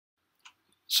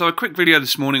So a quick video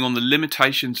this morning on the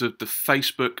limitations of the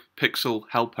Facebook Pixel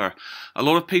Helper. A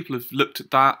lot of people have looked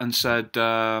at that and said,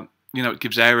 it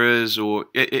gives errors, or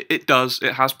it does,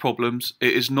 it has problems.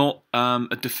 It is not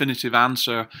a definitive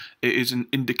answer. It is an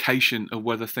indication of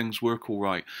whether things work all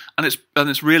right. And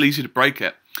it's real easy to break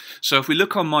it. So if we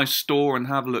look on my store and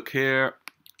have a look here,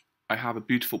 I have a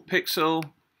beautiful Pixel.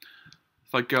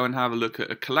 If I go and have a look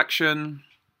at a collection,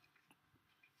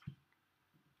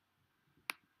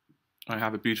 I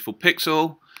have a beautiful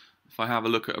Pixel. If I have a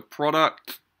look at a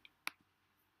product,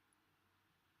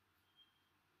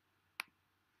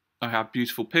 I have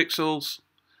beautiful pixels.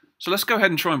 So let's go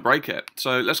ahead and try and break it.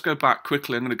 So let's go back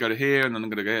quickly. I'm going to go to here and then I'm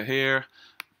going to go here.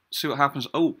 See what happens.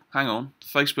 Oh, hang on.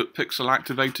 Facebook Pixel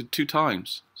activated 2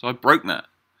 times. So I broke that.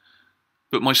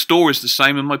 But my store is the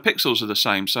same and my pixels are the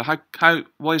same. So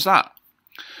why is that?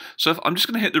 So I'm just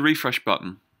going to hit the refresh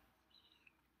button.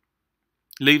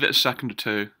 Leave it a second or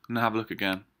two and have a look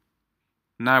again.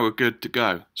 Now we're good to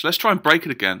go. So let's try and break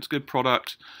it again. It's a good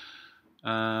product.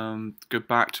 Go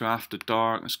back to after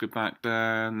dark. Let's go back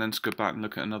there and then let's go back and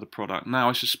look at another product. Now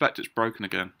I suspect it's broken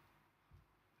again.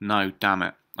 No, damn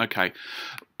it. Okay.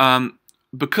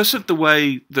 Because of the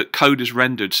way that code is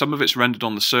rendered, some of it's rendered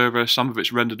on the server, some of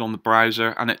it's rendered on the browser,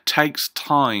 and it takes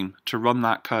time to run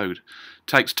that code. It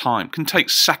takes time. It can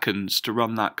take seconds to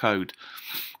run that code.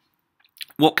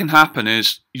 What can happen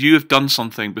is you have done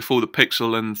something before the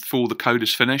pixel and before the code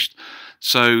is finished,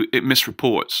 so it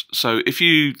misreports. So if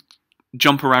you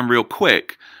jump around real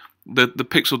quick, the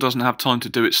pixel doesn't have time to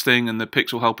do its thing, and the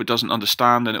pixel helper doesn't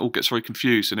understand, and it all gets very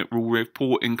confused, and it will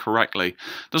report incorrectly.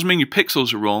 Doesn't mean your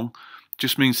pixels are wrong,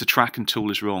 just means the tracking tool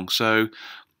is wrong. So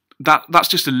that's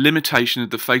just a limitation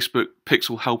of the Facebook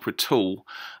Pixel Helper tool.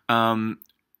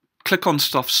 Click on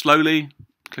stuff slowly,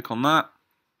 click on that.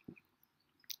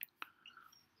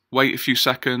 Wait a few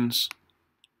seconds,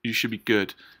 you should be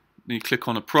good. Then you click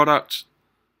on a product,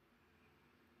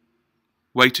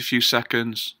 wait a few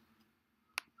seconds,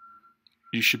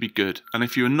 you should be good. And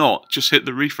if you're not, just hit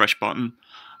the refresh button,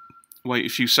 wait a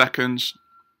few seconds,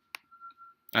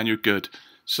 and you're good.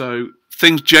 So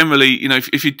things generally,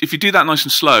 if you do that nice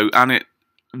and slow and it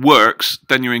works,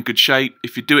 then you're in good shape.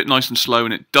 If you do it nice and slow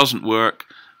and it doesn't work,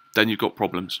 then you've got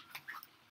problems.